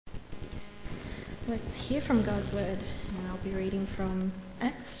Let's hear from God's word, and I'll be reading from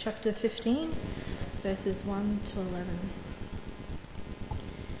Acts chapter 15, verses 1 to 11.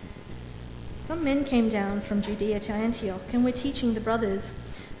 Some men came down from Judea to Antioch and were teaching the brothers,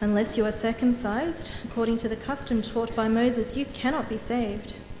 "Unless you are circumcised, according to the custom taught by Moses, you cannot be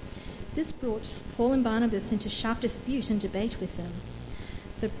saved." This brought Paul and Barnabas into sharp dispute and debate with them.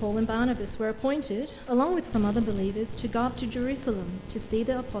 So Paul and Barnabas were appointed, along with some other believers, to go up to Jerusalem to see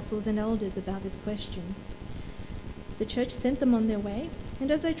the apostles and elders about this question. The church sent them on their way,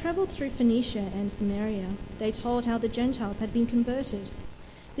 and as they travelled through Phoenicia and Samaria, they told how the Gentiles had been converted.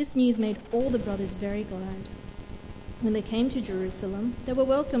 This news made all the brothers very glad. When they came to Jerusalem, they were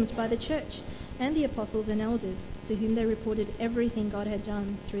welcomed by the church and the apostles and elders, to whom they reported everything God had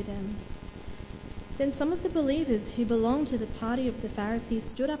done through them. Then some of the believers who belonged to the party of the Pharisees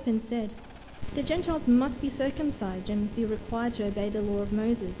stood up and said, "The Gentiles must be circumcised and be required to obey the law of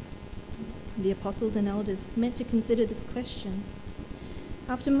Moses." The apostles and elders met to consider this question.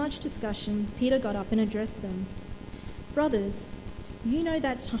 After much discussion, Peter got up and addressed them. "Brothers, you know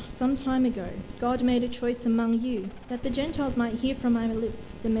that some time ago God made a choice among you that the Gentiles might hear from my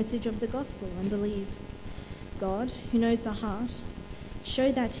lips the message of the gospel and believe. God, who knows the heart,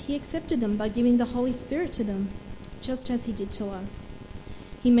 showed that he accepted them by giving the Holy Spirit to them, just as he did to us.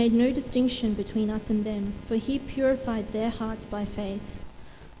 He made no distinction between us and them, for he purified their hearts by faith.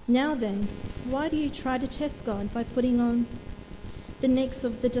 Now then, why do you try to test God by putting on the necks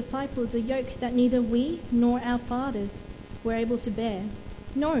of the disciples a yoke that neither we nor our fathers were able to bear?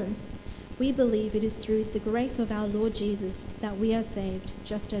 No, we believe it is through the grace of our Lord Jesus that we are saved,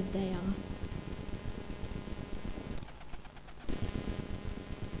 just as they are."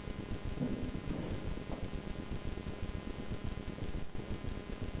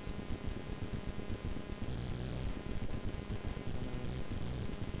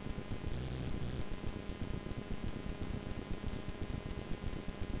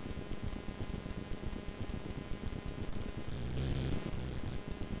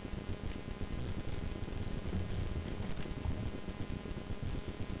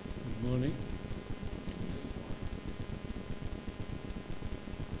 Morning.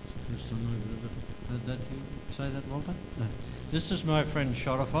 It's the first time I've ever heard that. You say that, Walter? No. This is my friend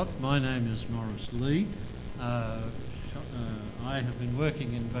Sharafat. My name is Morris Lee. I have been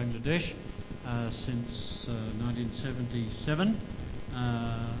working in Bangladesh since 1977,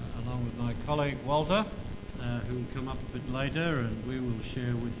 along with my colleague Walter, who will come up a bit later, and we will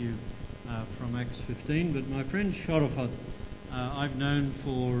share with you from Acts 15. But my friend Sharafat, I've known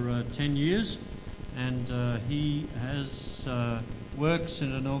for 10 years, and he works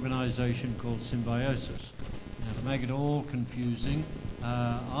in an organisation called Symbiosis. Now, to make it all confusing,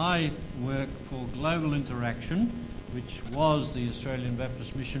 I work for Global Interaction, which was the Australian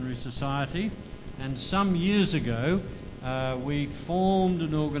Baptist Missionary Society, and some years ago we formed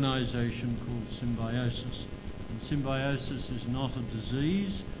an organisation called Symbiosis. And Symbiosis is not a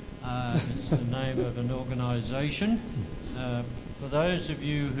disease, it's the name of an organisation. For those of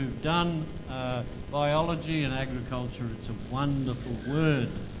you who've done biology and agriculture, it's a wonderful word.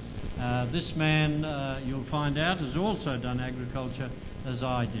 This man, you'll find out, has also done agriculture as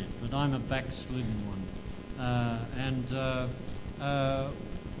I did, but I'm a backslidden one.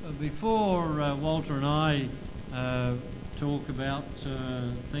 Before Walter and I talk about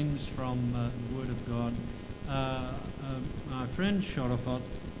things from the Word of God, my friend Sharafat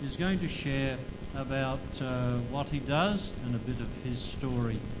is going to share about what he does and a bit of his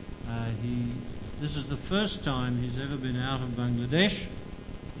story. This is the first time he's ever been out of Bangladesh,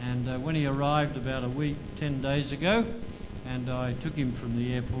 and when he arrived about 10 days ago, and I took him from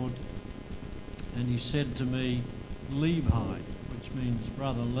the airport, and he said to me, "Levi," which means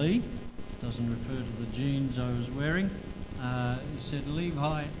Brother Lee, doesn't refer to the jeans I was wearing. He said,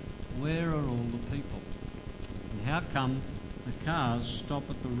 "Levi, where are all the people? And how come the cars stop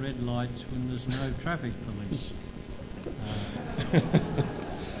at the red lights when there's no traffic police?"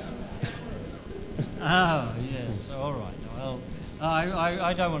 Oh, yes, all right. Well,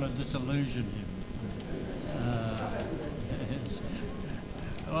 I don't want to disillusion him. Yes.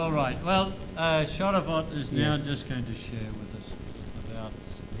 All right. Well, Sharafat is now just going to share with us about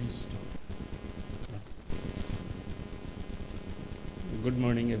his story. Good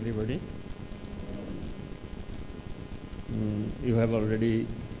morning, everybody. You have already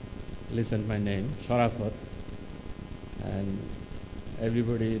listened my name, Sharafat, and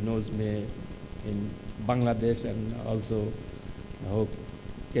everybody knows me in Bangladesh, and also who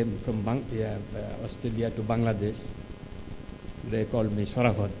came from Australia to Bangladesh. They call me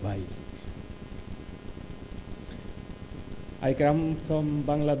Sharafat Bhai. I come from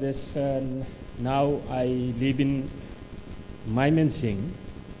Bangladesh and now I live in Mymensingh,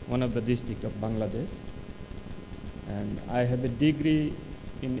 one of the districts of Bangladesh. And I have a degree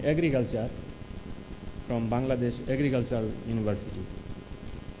in agriculture from Bangladesh Agricultural University.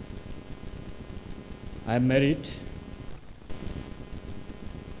 I am married.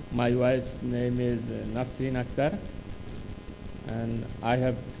 My wife's name is Nasreen Akhtar, and I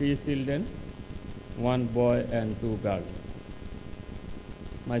have 3 children, 1 boy and 2 girls.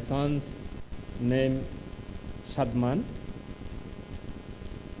 My son's name Shadman,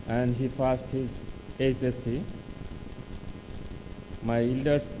 and he passed his HSC. My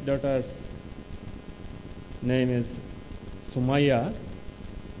eldest daughter's name is Sumaya.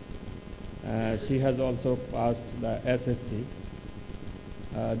 She has also passed the SSC.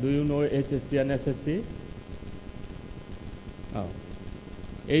 Do you know SSC and SSC? Oh.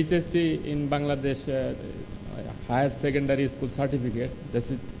 HSC in Bangladesh, higher secondary school certificate,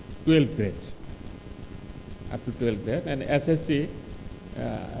 this is 12th grade, up to 12th grade, and SSC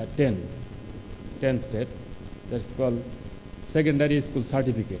 10th grade, that's called secondary school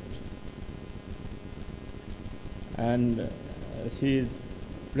certificate. And she is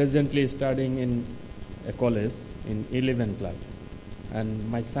presently studying in a college in 11th class. And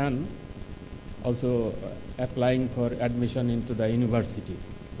my son also applying for admission into the university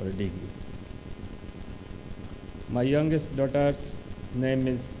for a degree. My youngest daughter's name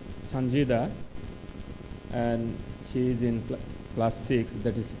is Sanjida, and she is in class 6,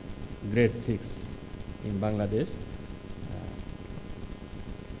 that is grade 6 in Bangladesh.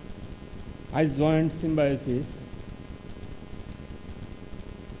 I joined Symbiosis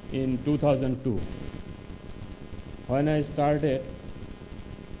in 2002. When I started,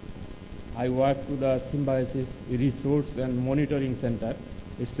 I worked to the Symbiosis Resource and Monitoring Center.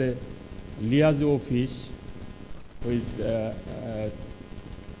 It's a liaison office who is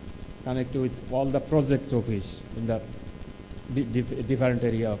connected with all the project office in the different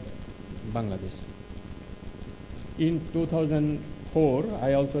area of Bangladesh. In 2004,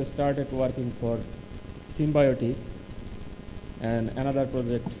 I also started working for Symbiotic and another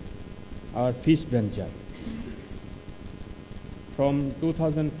project, our fish venture. From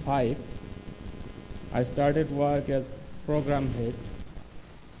 2005, I started work as program head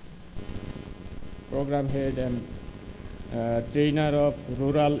and trainer of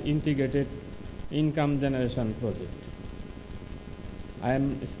Rural Integrated Income Generation Project. I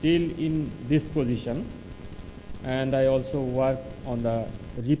am still in this position, and I also work on the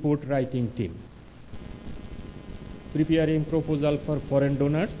report writing team, preparing proposal for foreign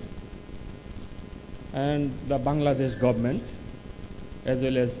donors and the Bangladesh government, as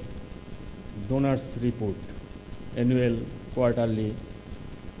well as donors report, annual, quarterly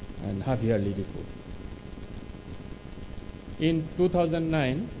and half-yearly report. In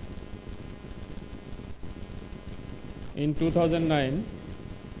 2009,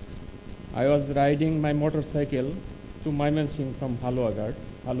 I was riding my motorcycle to Mymensingh from Haluagat.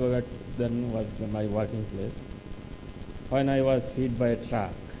 Haluagat then was my working place, when I was hit by a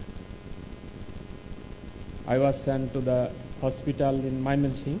truck. I was sent to the hospital in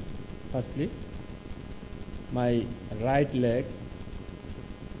Mymensingh. Firstly, my right leg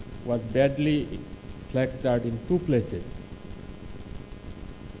was badly fractured in 2 places.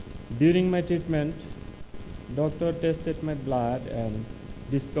 During my treatment, doctor tested my blood and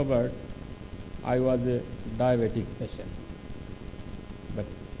discovered I was a diabetic patient. But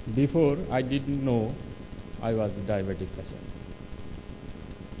before, I didn't know I was a diabetic patient.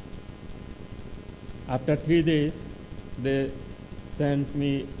 After 3 days, they sent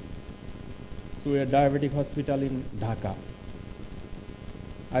me to a diabetic hospital in Dhaka.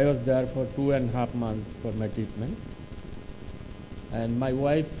 I was there for 2.5 months for my treatment, and my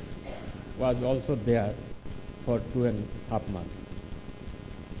wife was also there for 2.5 months.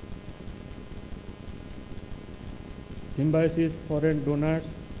 Symbiosis Foreign Donors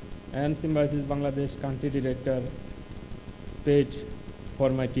and Symbiosis Bangladesh Country Director paid for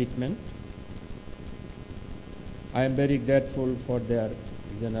my treatment. I am very grateful for their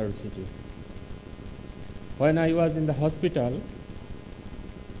generosity. When I was in the hospital,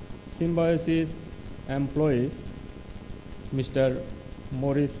 Symbiosis employees, Mr.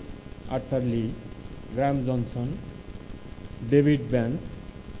 Maurice Arthur Lee, Graham Johnson, David Vance,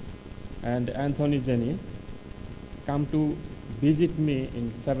 and Anthony Jenny, come to visit me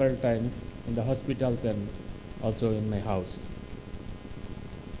in several times in the hospitals and also in my house.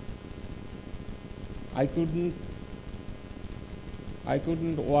 I couldn't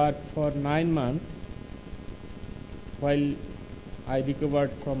work for 9 months while I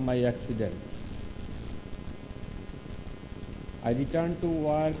recovered from my accident. I returned to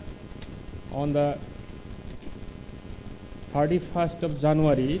work on the 31st of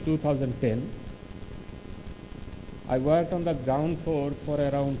January 2010. I worked on the ground floor for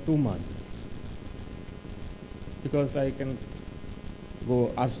around 2 months because I can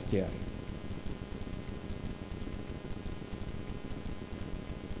go upstairs.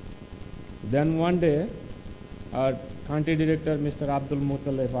 Then one day, our country director, Mr. Abdul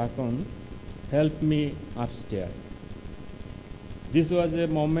Muttalib Akon, helped me upstairs. This was a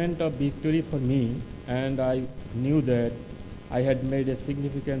moment of victory for me, and I knew that I had made a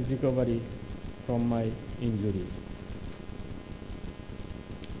significant recovery from my injuries.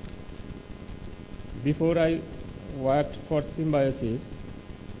 Before I worked for Symbiosis,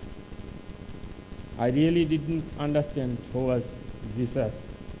 I really didn't understand who was Jesus.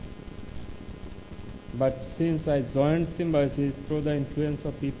 But since I joined Symbiosis through the influence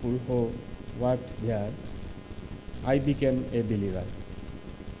of people who worked there, I became a believer.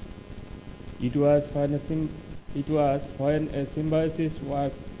 It was when a Symbiosis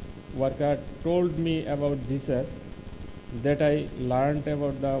worker told me about Jesus that I learned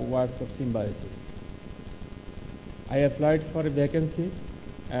about the works of Symbiosis. I applied for vacancies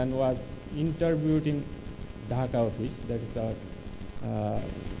and was interviewed in Dhaka office, that is our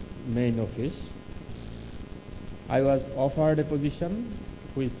main office. I was offered a position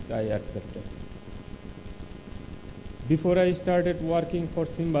which I accepted. Before I started working for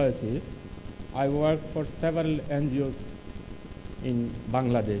Symbiosis, I worked for several NGOs in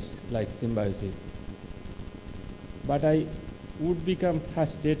Bangladesh, like Symbiosis. But I would become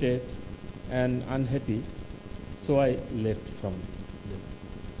frustrated and unhappy, so I left from them.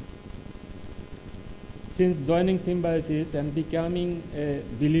 Since joining Symbiosis and becoming a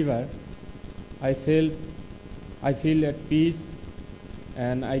believer, I feel at peace,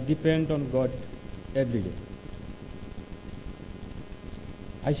 and I depend on God every day.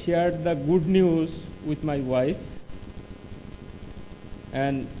 I shared the good news with my wife,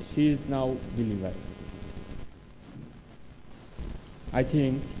 and she is now a believer. I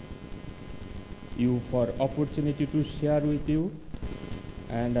thank you for opportunity to share with you,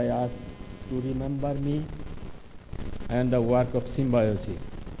 and I ask to remember me and the work of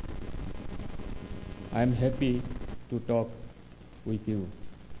Symbiosis. I am happy to talk with you.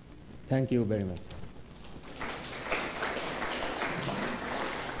 Thank you very much.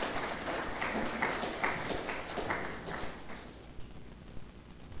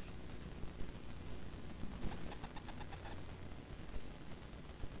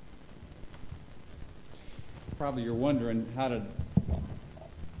 Probably you're wondering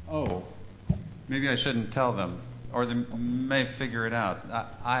maybe I shouldn't tell them, or they may figure it out.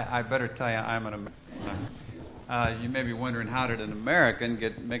 I better tell you, I'm an American. You may be wondering, how did an American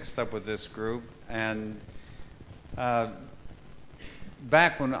get mixed up with this group? And back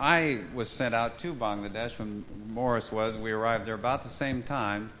when I was sent out to Bangladesh, when Morris was, we arrived there about the same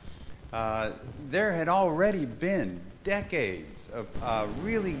time, there had already been decades of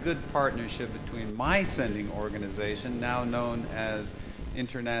really good partnership between my sending organization, now known as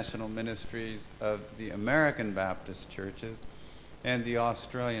International Ministries of the American Baptist Churches, and the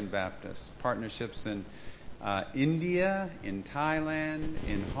Australian Baptists. Partnerships in India, in Thailand,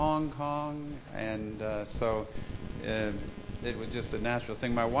 in Hong Kong, and so it was just a natural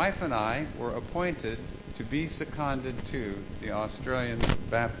thing. My wife and I were appointed to be seconded to the Australian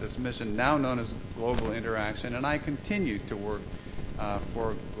Baptist Mission, now known as Global Interaction, and I continue to work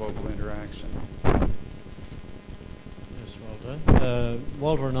for Global Interaction. Yes, Walter.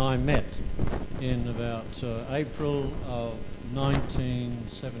 Walter and I met in about April of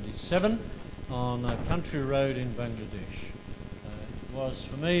 1977 on a country road in Bangladesh. It was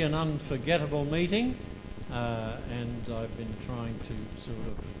for me an unforgettable meeting, and I've been trying to sort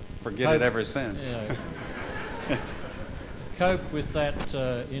of forget it ever since. Cope with that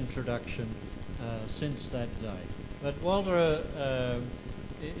introduction since that day. But Walter,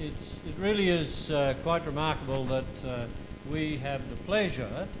 it really is quite remarkable that we have the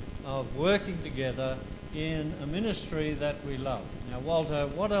pleasure of working together in a ministry that we love. Now, Walter,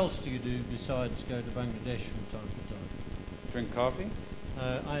 what else do you do besides go to Bangladesh from time to time? Drink coffee?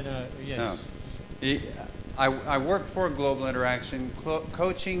 I know, yes. No. I work for Global Interaction,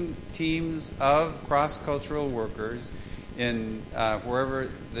 coaching teams of cross-cultural workers in wherever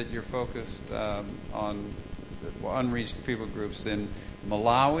that you're focused on unreached people groups in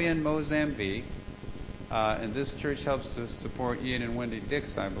Malawi and Mozambique. And this church helps to support Ian and Wendy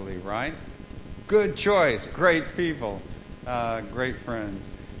Dix, I believe, right? Good choice. Great people. Great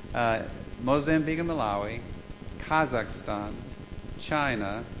friends. Mozambique and Malawi, Kazakhstan,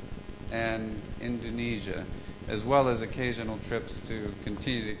 China, and Indonesia. as well as occasional trips to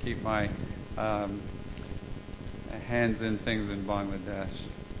continue to keep my hands in things in Bangladesh.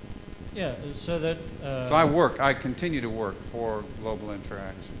 Yeah, so that... So I continue to work for Global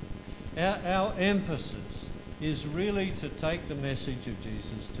Interaction. Our emphasis is really to take the message of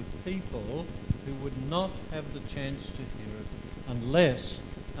Jesus to people who would not have the chance to hear it unless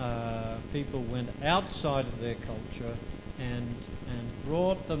people went outside of their culture and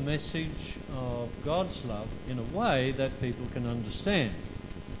brought the message of God's love in a way that people can understand.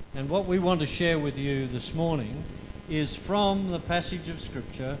 And what we want to share with you this morning is from the passage of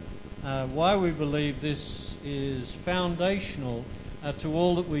Scripture, why we believe this is foundational to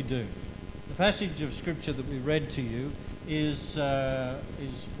all that we do. The passage of Scripture that we read to you is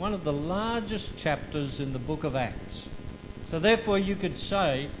one of the largest chapters in the book of Acts. So therefore you could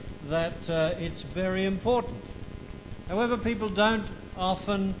say that it's very important. However, people don't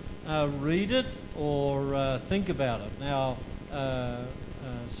often read it or think about it. Now,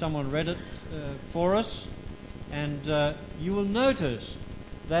 someone read it for us, and you will notice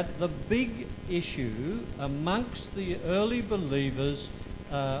that the big issue amongst the early believers,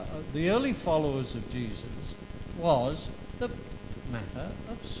 the early followers of Jesus, was the matter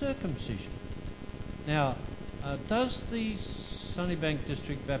of circumcision. Now, does the Sunnybank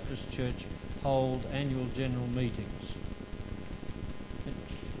District Baptist Church hold annual general meetings?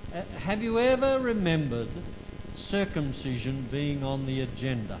 Have you ever remembered circumcision being on the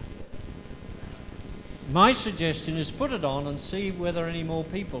agenda? My suggestion is put it on and see whether any more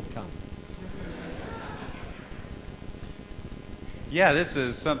people come. Yeah, this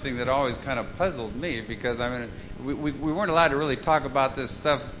is something that always kind of puzzled me because, I mean, we weren't allowed to really talk about this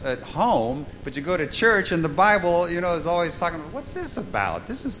stuff at home, but you go to church and the Bible, is always talking about, what's this about?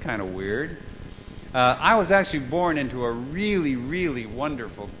 This is kind of weird. I was actually born into a really, really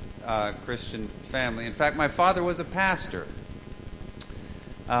wonderful Christian family. In fact, my father was a pastor.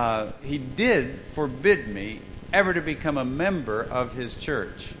 He did forbid me ever to become a member of his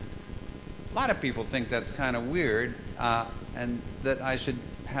church. A lot of people think that's kind of weird, and that I should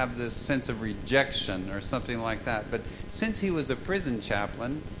have this sense of rejection or something like that. But since he was a prison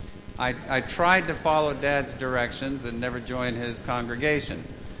chaplain, I tried to follow Dad's directions and never joined his congregation.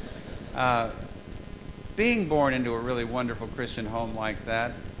 Being born into a really wonderful Christian home like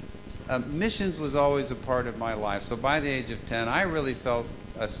that, missions was always a part of my life. So by the age of 10, I really felt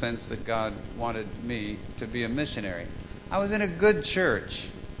a sense that God wanted me to be a missionary. I was in a good church,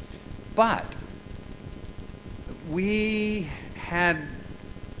 but we had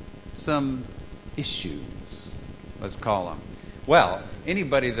some issues, let's call them. Well,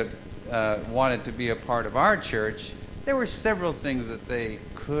 anybody that wanted to be a part of our church, there were several things that they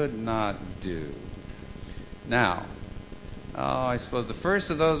could not do. Now, I suppose the first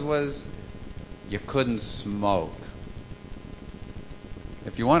of those was you couldn't smoke.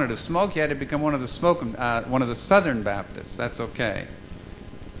 If you wanted to smoke, you had to become one of the Southern Baptists. That's okay.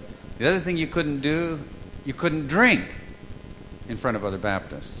 The other thing you couldn't do, you couldn't drink in front of other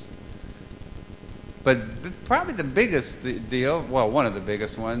Baptists. But probably the biggest deal, well, one of the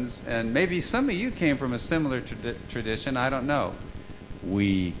biggest ones, and maybe some of you came from a similar tradition, I don't know.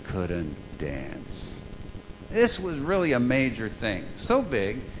 We couldn't dance. This was really a major thing. So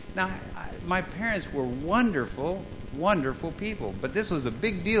big. Now, my parents were wonderful, wonderful people, but this was a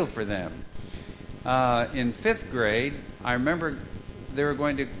big deal for them. In 5th grade, I remember they were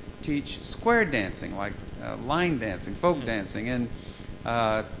going to teach square dancing, like line dancing, folk dancing,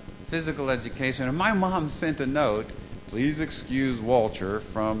 and physical education. And my mom sent a note, please excuse Walter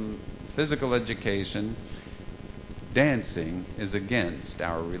from physical education. Dancing is against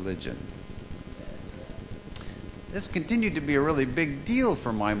our religion. This continued to be a really big deal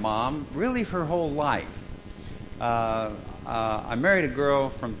for my mom, really her whole life. I married a girl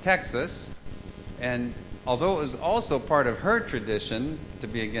from Texas, and although it was also part of her tradition to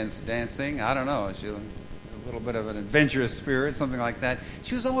be against dancing, I don't know, she had a little bit of an adventurous spirit, something like that.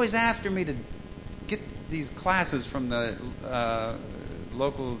 She was always after me to get these classes from the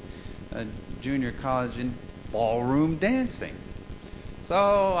local junior college in ballroom dancing.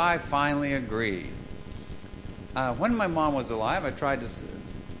 So I finally agreed. When my mom was alive, I tried to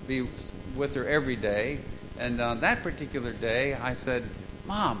be with her every day. And on that particular day, I said,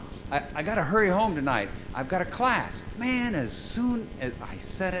 Mom, I got to hurry home tonight. I've got a class. Man, as soon as I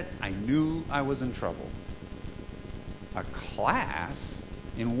said it, I knew I was in trouble. A class?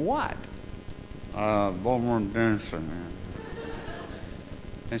 In what? Ballroom dancing.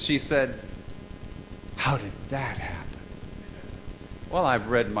 And she said, how did that happen? Well, I've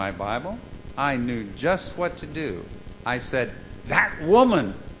read my Bible. I knew just what to do. I said, that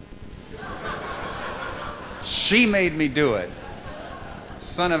woman. She made me do it.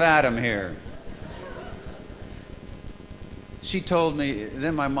 Son of Adam here. She told me,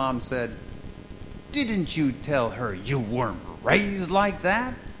 then my mom said, "Didn't you tell her you weren't raised like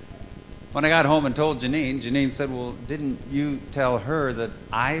that?" When I got home and told Janine said, "Well, didn't you tell her that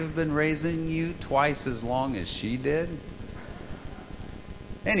I've been raising you twice as long as she did?"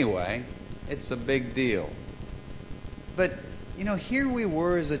 Anyway, it's a big deal. But, here we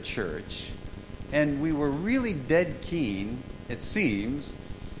were as a church, and we were really dead keen, it seems,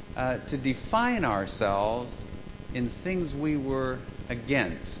 to define ourselves in things we were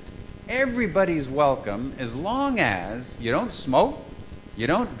against. Everybody's welcome as long as you don't smoke, you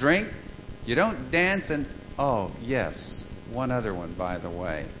don't drink, you don't dance, and, oh, yes, one other one, by the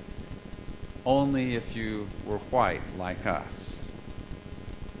way. Only if you were white like us.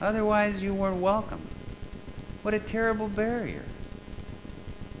 Otherwise, you weren't welcome. What a terrible barrier.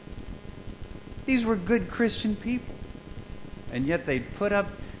 These were good Christian people. And yet they'd put up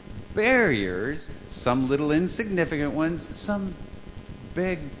barriers, some little insignificant ones, some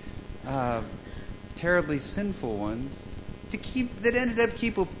big, terribly sinful ones, that ended up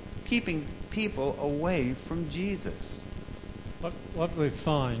keeping people away from Jesus. What we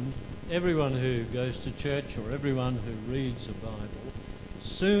find, everyone who goes to church or everyone who reads the Bible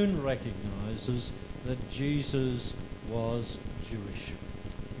soon recognizes that Jesus was Jewish.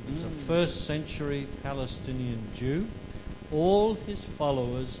 He was a first century Palestinian Jew. All his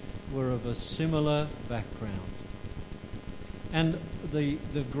followers were of a similar background. And the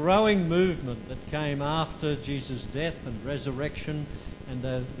growing movement that came after Jesus' death and resurrection and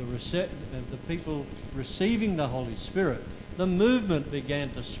the people receiving the Holy Spirit, the movement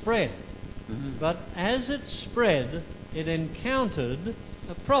began to spread. Mm-hmm. But as it spread, it encountered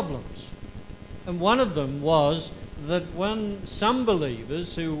problems. And one of them was that when some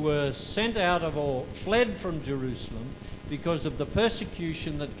believers who were sent out of or fled from Jerusalem because of the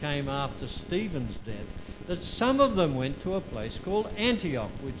persecution that came after Stephen's death, that some of them went to a place called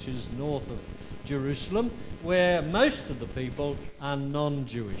Antioch, which is north of Jerusalem, where most of the people are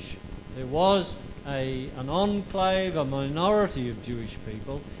non-Jewish. There was an enclave, a minority of Jewish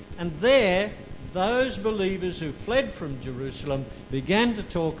people, and there those believers who fled from Jerusalem began to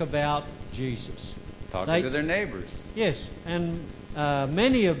talk about Jesus. Talking to their neighbors. Yes, and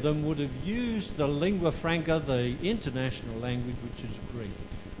many of them would have used the lingua franca, the international language, which is Greek.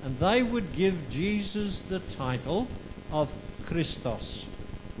 And they would give Jesus the title of Christos,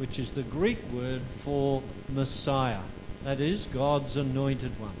 which is the Greek word for Messiah. That is, God's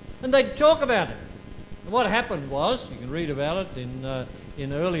anointed one. And they'd talk about it. And what happened was, you can read about it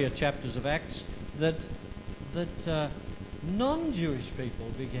in earlier chapters of Acts, that non-Jewish people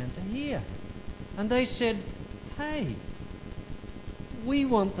began to hear. And they said, "Hey, we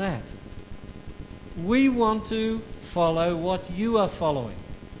want that. We want to follow what you are following."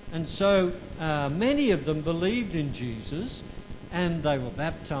 And so many of them believed in Jesus, and they were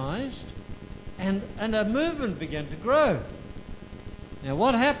baptized, and a movement began to grow. Now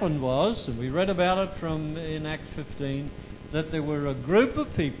what happened was, and we read about it in Acts 15, that there were a group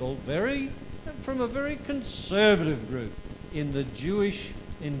of people from a very conservative group in the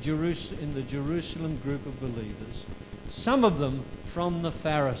Jerusalem group of believers, some of them from the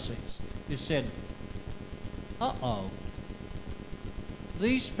Pharisees, who said,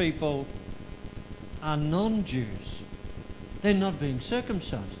 these people are non-Jews. They're not being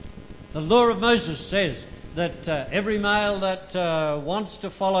circumcised. The law of Moses says that every male that wants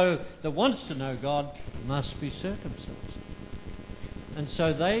to know God must be circumcised. And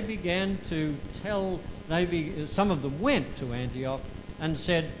so they began to some of them went to Antioch and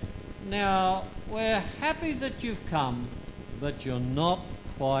said, "Now, we're happy that you've come, but you're not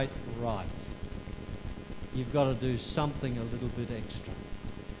quite right. You've got to do something a little bit extra."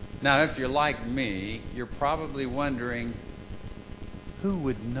 Now, if you're like me, you're probably wondering, who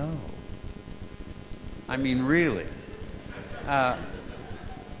would know? I mean, really.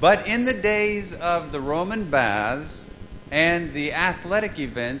 But in the days of the Roman baths and the athletic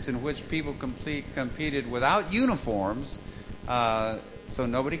events in which people competed without uniforms, so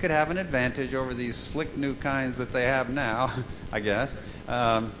nobody could have an advantage over these slick new kinds that they have now, I guess,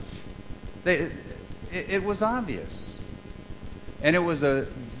 it was obvious. And it was a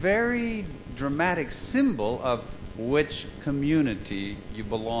very dramatic symbol of which community you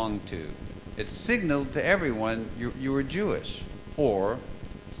belonged to. It signaled to everyone you were Jewish, or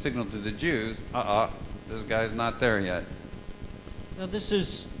signaled to the Jews, this guy's not there yet. Now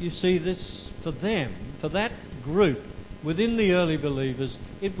this for them, for that group within the early believers,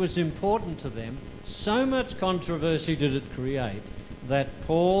 it was important to them. So much controversy did it create that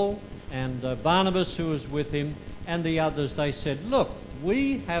Paul and Barnabas, who was with him, and the others, they said, look,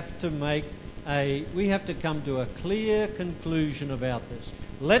 we have to come to a clear conclusion about this.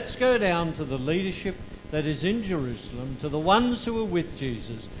 Let's go down to the leadership that is in Jerusalem, to the ones who were with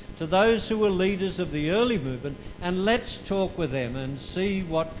Jesus, to those who were leaders of the early movement, and let's talk with them and see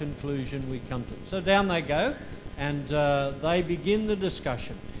what conclusion we come to. So down they go, and they begin the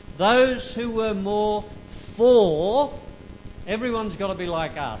discussion. Those who were more for, everyone's got to be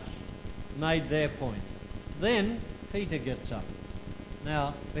like us, made their point. Then Peter gets up.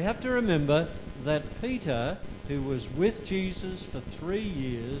 Now, we have to remember that Peter, who was with Jesus for 3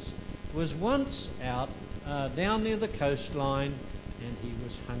 years, was once out down near the coastline, and he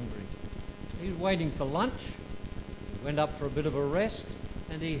was hungry. He was waiting for lunch. He went up for a bit of a rest,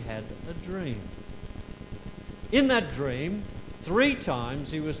 and he had a dream. In that dream, 3 times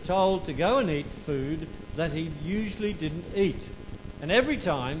he was told to go and eat food that he usually didn't eat. And every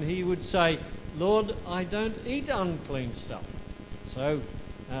time he would say, Lord, I don't eat unclean stuff. So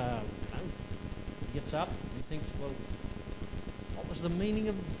he gets up and he thinks, well, what was the meaning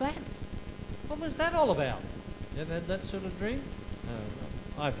of that? What was that all about? You ever had that sort of dream?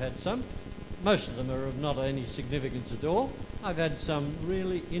 I've had some. Most of them are of not any significance at all. I've had some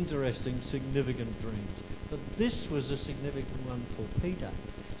really interesting, significant dreams. But this was a significant one for Peter.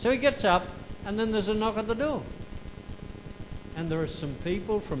 So he gets up, and then there's a knock at the door. And there are some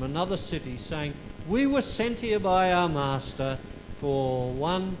people from another city saying, we were sent here by our master for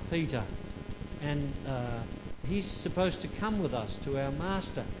one Peter. And he's supposed to come with us to our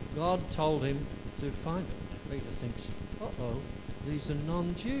master. God told him to find him. Peter thinks, uh-oh, these are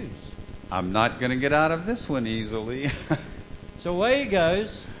non-Jews. I'm not going to get out of this one easily. So away he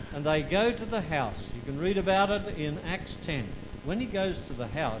goes, and they go to the house. You can read about it in Acts 10. When he goes to the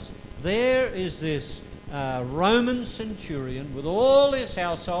house, there is this Roman centurion with all his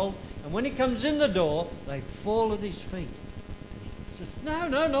household, and when he comes in the door, they fall at his feet. He says, no,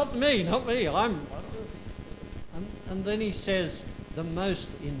 not me. And then he says the most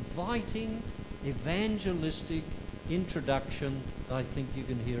inviting, evangelistic introduction I think you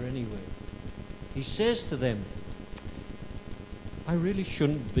can hear anywhere. He says to them, I really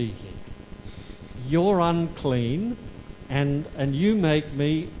shouldn't be here. You're unclean, and you make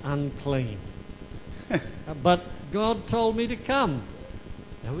me unclean. But God told me to come.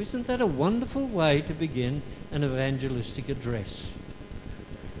 Now, isn't that a wonderful way to begin an evangelistic address?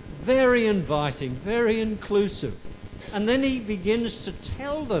 Very inviting, very inclusive. And then he begins to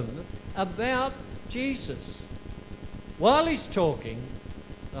tell them about Jesus. While he's talking,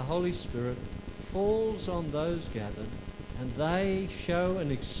 the Holy Spirit falls on those gathered, and they show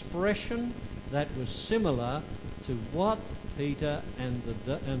an expression that was similar to what Peter and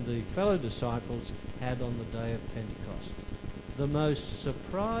the fellow disciples had on the day of Pentecost. The most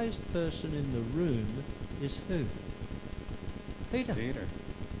surprised person in the room is who? Peter.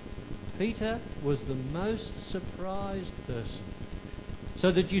 Peter was the most surprised person. So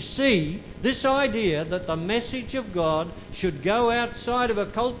that you see, this idea that the message of God should go outside of a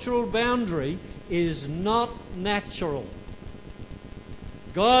cultural boundary is not natural.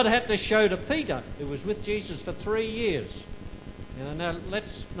 God had to show to Peter, who was with Jesus for 3 years. Now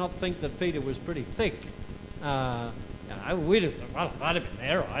let's not think that Peter was pretty thick. If I'd have been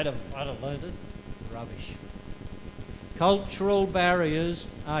there, I'd have learned it. Rubbish. Cultural barriers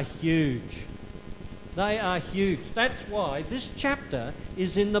are huge. They are huge. That's why this chapter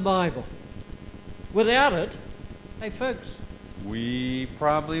is in the Bible. Without it, hey folks, we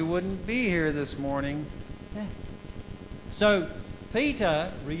probably wouldn't be here this morning. Yeah. So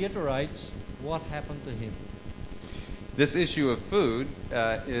Peter reiterates what happened to him. This issue of food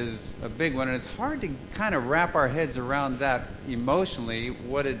is a big one, and it's hard to kind of wrap our heads around that emotionally,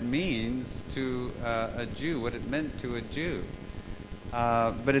 what it means to a Jew, what it meant to a Jew.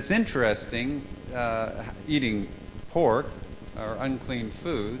 But it's interesting, eating pork or unclean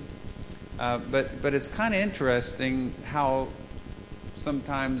food, but it's kind of interesting how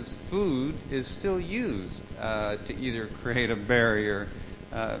sometimes food is still used to either create a barrier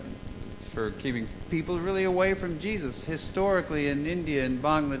for keeping people really away from Jesus. Historically, in India and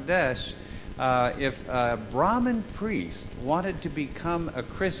Bangladesh, if a Brahmin priest wanted to become a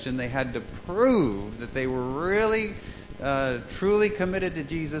Christian, they had to prove that they were really truly committed to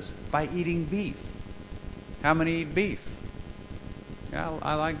Jesus by eating beef. How many eat beef? Yeah,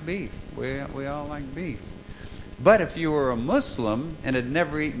 I like beef. We all like beef. But if you were a Muslim and had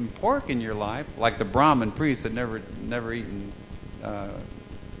never eaten pork in your life, like the Brahmin priest had never eaten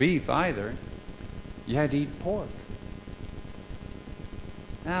beef either, you had to eat pork.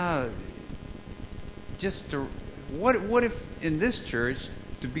 Now, what if in this church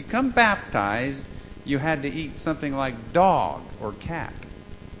to become baptized, you had to eat something like dog or cat.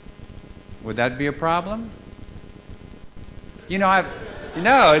 Would that be a problem? Yeah,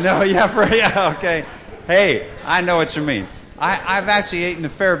 okay. Hey, I know what you mean. I've actually eaten a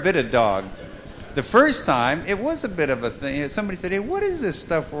fair bit of dog. The first time, it was a bit of a thing. Somebody said, "Hey, what is this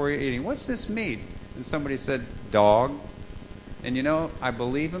stuff we're eating? What's this meat?" And somebody said, "Dog." And I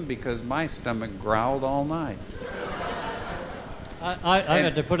believe him because my stomach growled all night. I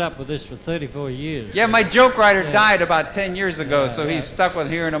had to put up with this for 34 years. Yeah, my joke writer died about 10 years ago, so he's stuck with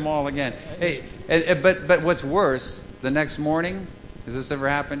hearing them all again. Hey, but what's worse, the next morning, has this ever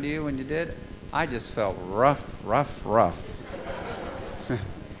happened to you when you did? I just felt rough.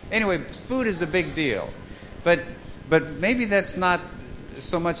 Anyway, food is a big deal. But maybe that's not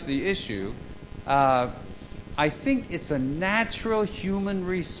so much the issue. I think it's a natural human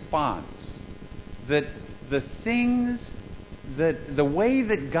response that the way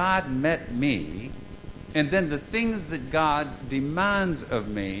that God met me, and then the things that God demands of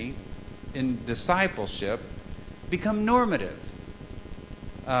me in discipleship become normative.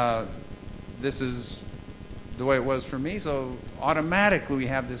 This is the way it was for me, so automatically we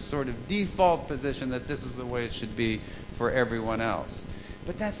have this sort of default position that this is the way it should be for everyone else.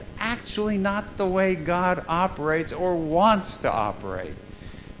 But that's actually not the way God operates or wants to operate.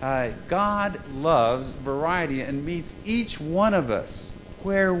 God loves variety and meets each one of us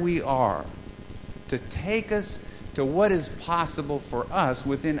where we are to take us to what is possible for us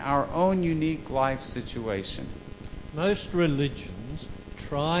within our own unique life situation. Most religions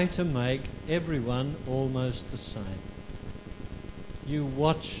try to make everyone almost the same. You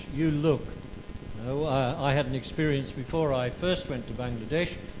watch, you look. I had an experience before I first went to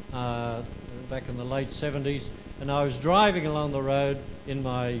Bangladesh back in the late 70s, and I was driving along the road in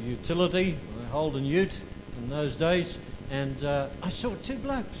my utility, my Holden Ute in those days, and I saw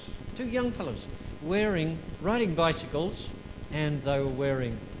two young fellows, riding bicycles, and they were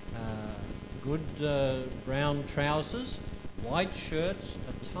wearing good brown trousers, white shirts,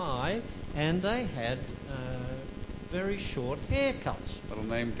 a tie, and they had very short haircuts. Little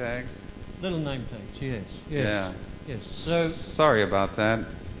name tags? Little name tags, yes. Yeah. Yes. So sorry about that.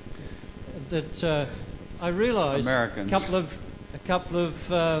 That I realised Americans. a couple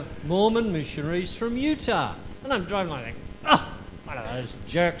of Mormon missionaries from Utah, and I'm driving like, what are those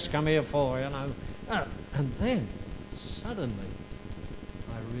jerks come here for, and then suddenly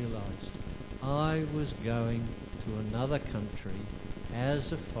I realised I was going to another country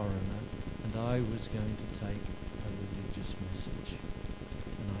as a foreigner, and I was going to take a religious message.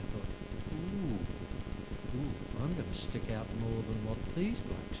 And I thought, I'm going to stick out more than what these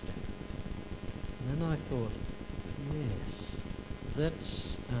blokes do. And then I thought, yes,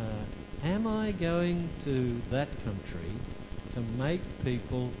 that's, am I going to that country to make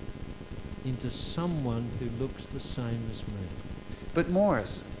people into someone who looks the same as me? But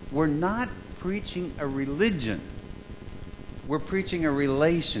Morris, we're not preaching a religion. We're preaching a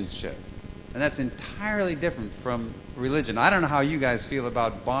relationship. And that's entirely different from religion. I don't know how you guys feel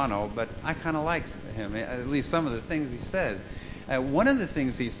about Bono, but I kind of like him, at least some of the things he says. One of the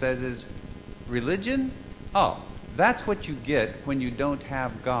things he says is, religion? Oh, that's what you get when you don't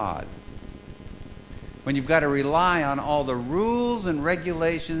have God. When you've got to rely on all the rules and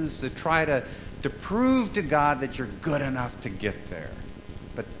regulations to try to prove to God that you're good enough to get there.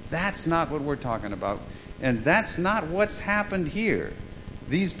 But that's not what we're talking about. And that's not what's happened here.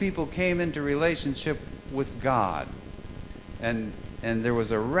 These people came into relationship with God. And there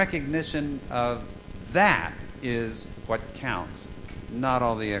was a recognition of that is what counts, not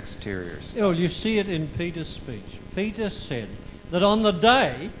all the exteriors. Well, you see it in Peter's speech. Peter said that on the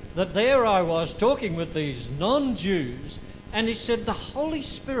day that there I was talking with these non-Jews, and he said the Holy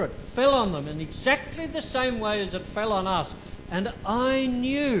Spirit fell on them in exactly the same way as it fell on us. And I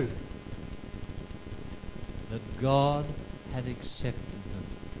knew that God had accepted them.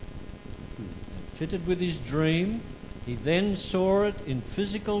 It fitted with his dream. He then saw it in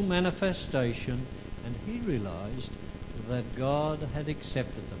physical manifestation, and he realized that God had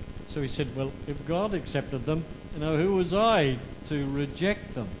accepted them. So he said, well, if God accepted them, who was I to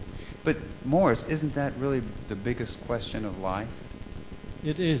reject them? But Morris, isn't that really the biggest question of life?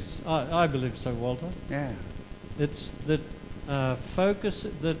 It is. I believe so, Walter. Yeah. It's that focus,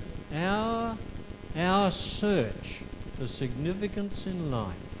 that our search for significance in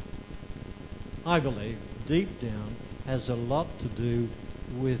life, I believe, deep down, has a lot to do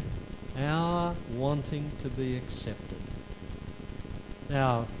with our wanting to be accepted.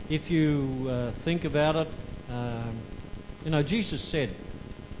 Now, if you think about it, Jesus said,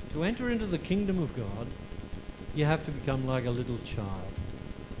 to enter into the kingdom of God, you have to become like a little child.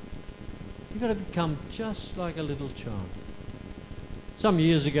 You've got to become just like a little child. Some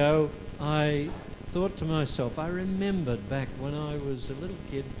years ago, I thought to myself, I remembered back when I was a little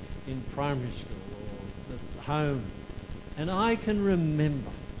kid in primary school or at home, and I can remember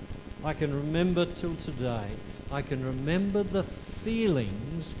till today, I can remember the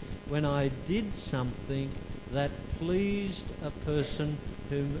feelings when I did something that pleased a person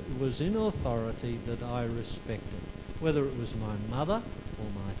who was in authority that I respected, whether it was my mother or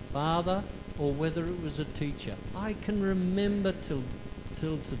my father or whether it was a teacher. I can remember till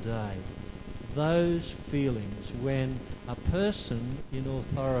today those feelings when a person in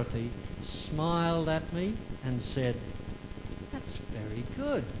authority smiled at me and said, "That's very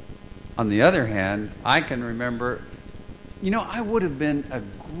good." On the other hand, I can remember, I would have been a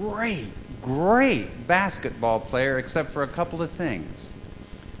great basketball player except for a couple of things.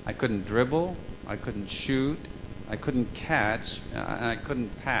 I couldn't dribble, I couldn't shoot, I couldn't catch, and I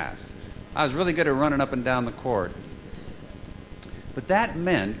couldn't pass. I was really good at running up and down the court. But that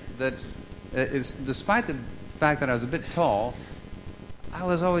meant that, despite the fact that I was a bit tall, I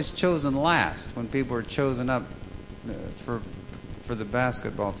was always chosen last when people were chosen up for the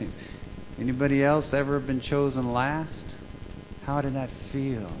basketball teams. Anybody else ever been chosen last? How did that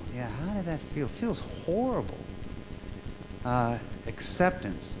feel? Yeah, how did that feel? It feels horrible.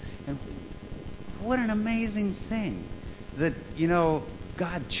 Acceptance. And what an amazing thing that,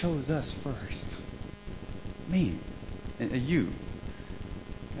 God chose us first. Me. You.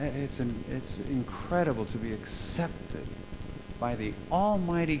 It's incredible to be accepted by the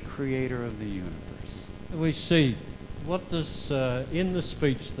Almighty Creator of the universe. We see what does in the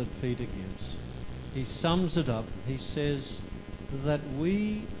speech that Peter gives, he sums it up. He says that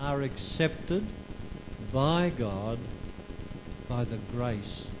we are accepted by God by the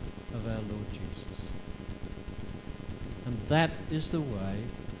grace of our Lord Jesus. And that is the way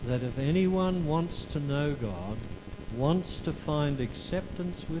that if anyone wants to know God, wants to find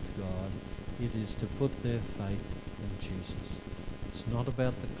acceptance with God, it is to put their faith in Jesus. It's not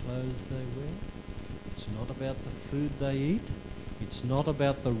about the clothes they wear. It's not about the food they eat. It's not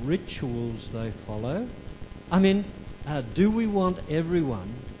about the rituals they follow. I mean, do we want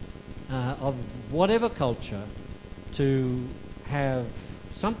everyone of whatever culture to have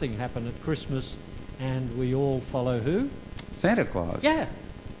something happen at Christmas and we all follow who? Santa Claus. Yeah.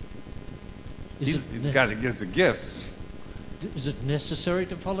 He's got to give the gifts. Is it necessary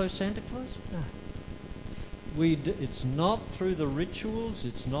to follow Santa Claus? No. It's not through the rituals.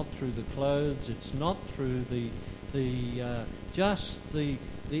 It's not through the clothes. It's not through the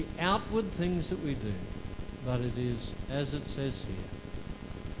outward things that we do, but it is, as it says here,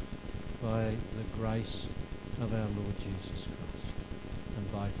 by the grace of our Lord Jesus Christ, and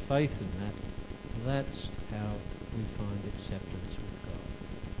by faith in that. That's how we find acceptance with God.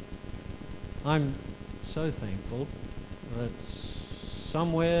 I'm so thankful that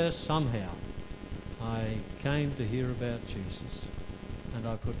somewhere, somehow, I came to hear about Jesus and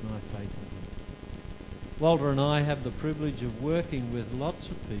I put my faith in him. Walter and I have the privilege of working with lots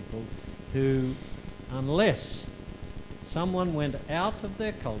of people who, unless someone went out of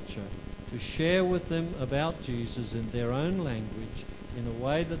their culture to share with them about Jesus in their own language in a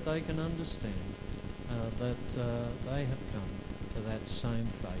way that they can understand, they have come to that same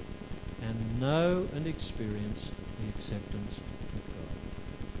faith and know and experience the acceptance with God.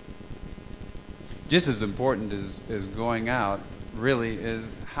 Just as important as going out really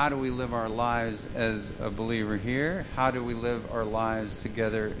is, how do we live our lives as a believer here? How do we live our lives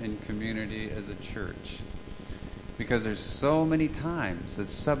together in community as a church? Because there's so many times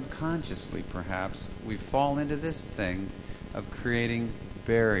that subconsciously, perhaps, we fall into this thing of creating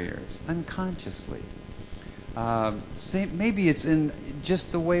barriers unconsciously. Maybe it's in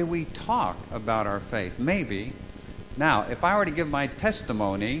just the way we talk about our faith. Maybe. Now, if I were to give my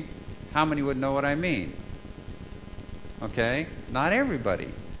testimony, how many would know what I mean? Okay? Not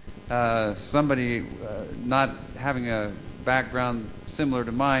everybody. Somebody not having a background similar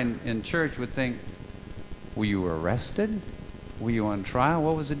to mine in church would think, were you arrested? Were you on trial?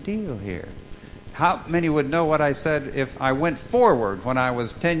 What was the deal here? How many would know what I said if I went forward when I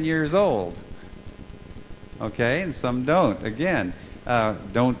was 10 years old? Okay, and some don't. Again,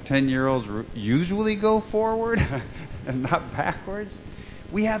 don't 10-year-olds usually go forward and not backwards?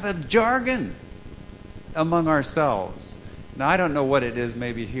 We have a jargon among ourselves. Now, I don't know what it is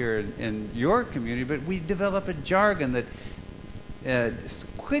maybe here in your community, but we develop a jargon that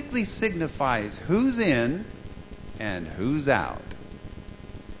quickly signifies who's in and who's out.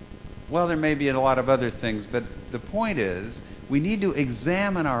 Well, there may be a lot of other things, but the point is we need to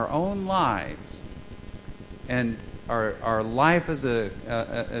examine our own lives. And our life as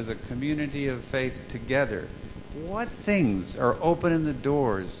a community of faith together, what things are opening the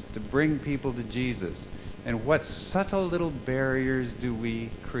doors to bring people to Jesus? And what subtle little barriers do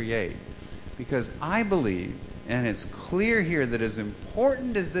we create? Because I believe, and it's clear here, that as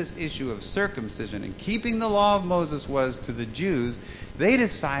important as this issue of circumcision and keeping the law of Moses was to the Jews, they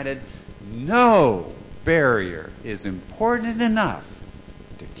decided no barrier is important enough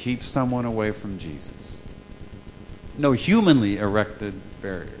to keep someone away from Jesus. No humanly erected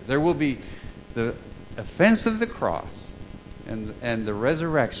barrier. There will be the offense of the cross and the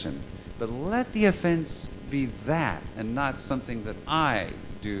resurrection, but let the offense be that and not something that I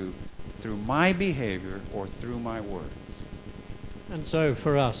do through my behavior or through my words. And so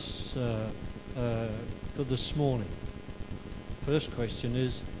for us, for this morning, first question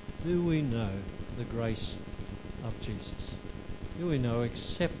is, do we know the grace of Jesus? Do we know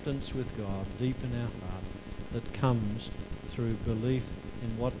acceptance with God deep in our heart that comes through belief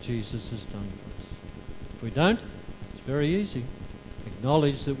in what Jesus has done for us? If we don't, it's very easy.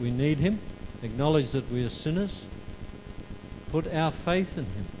 Acknowledge that we need Him, acknowledge that we are sinners, put our faith in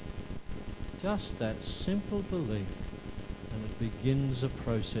Him. Just that simple belief, and it begins a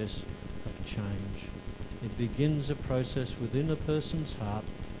process of change. It begins a process within a person's heart,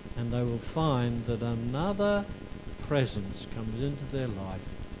 and they will find that another presence comes into their life,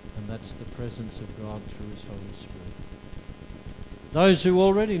 and that's the presence of God through His Holy Spirit. Those who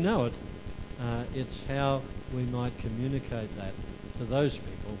already know it, it's how we might communicate that to those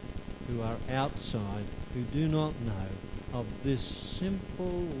people who are outside, who do not know of this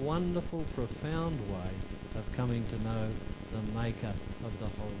simple, wonderful, profound way of coming to know the Maker of the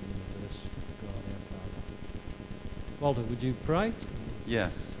whole universe, God our Father. Walter, would you pray?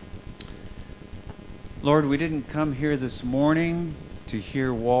 Yes. Lord, we didn't come here this morning to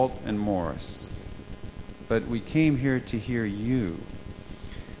hear Walt and Morris, but we came here to hear you.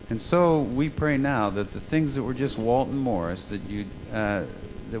 And so we pray now that the things that were just Walt and Morris,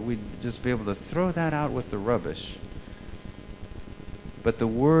 that we'd just be able to throw that out with the rubbish. But the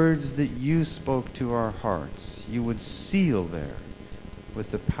words that you spoke to our hearts, you would seal there with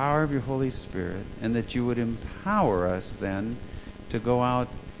the power of your Holy Spirit, and that you would empower us then to go out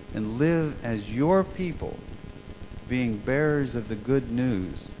and live as your people, being bearers of the good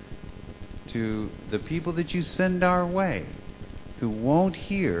news to the people that you send our way, who won't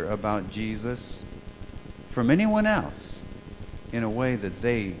hear about Jesus from anyone else in a way that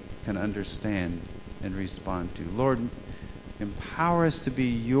they can understand and respond to. Lord, empower us to be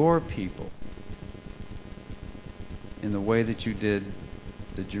your people in the way that you did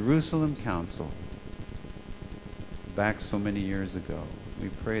the Jerusalem Council back so many years ago. We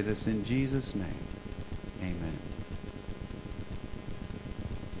pray this in Jesus' name. Amen.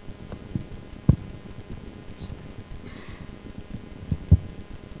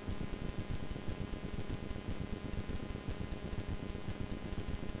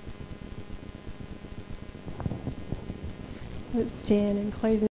 Let's stand and close.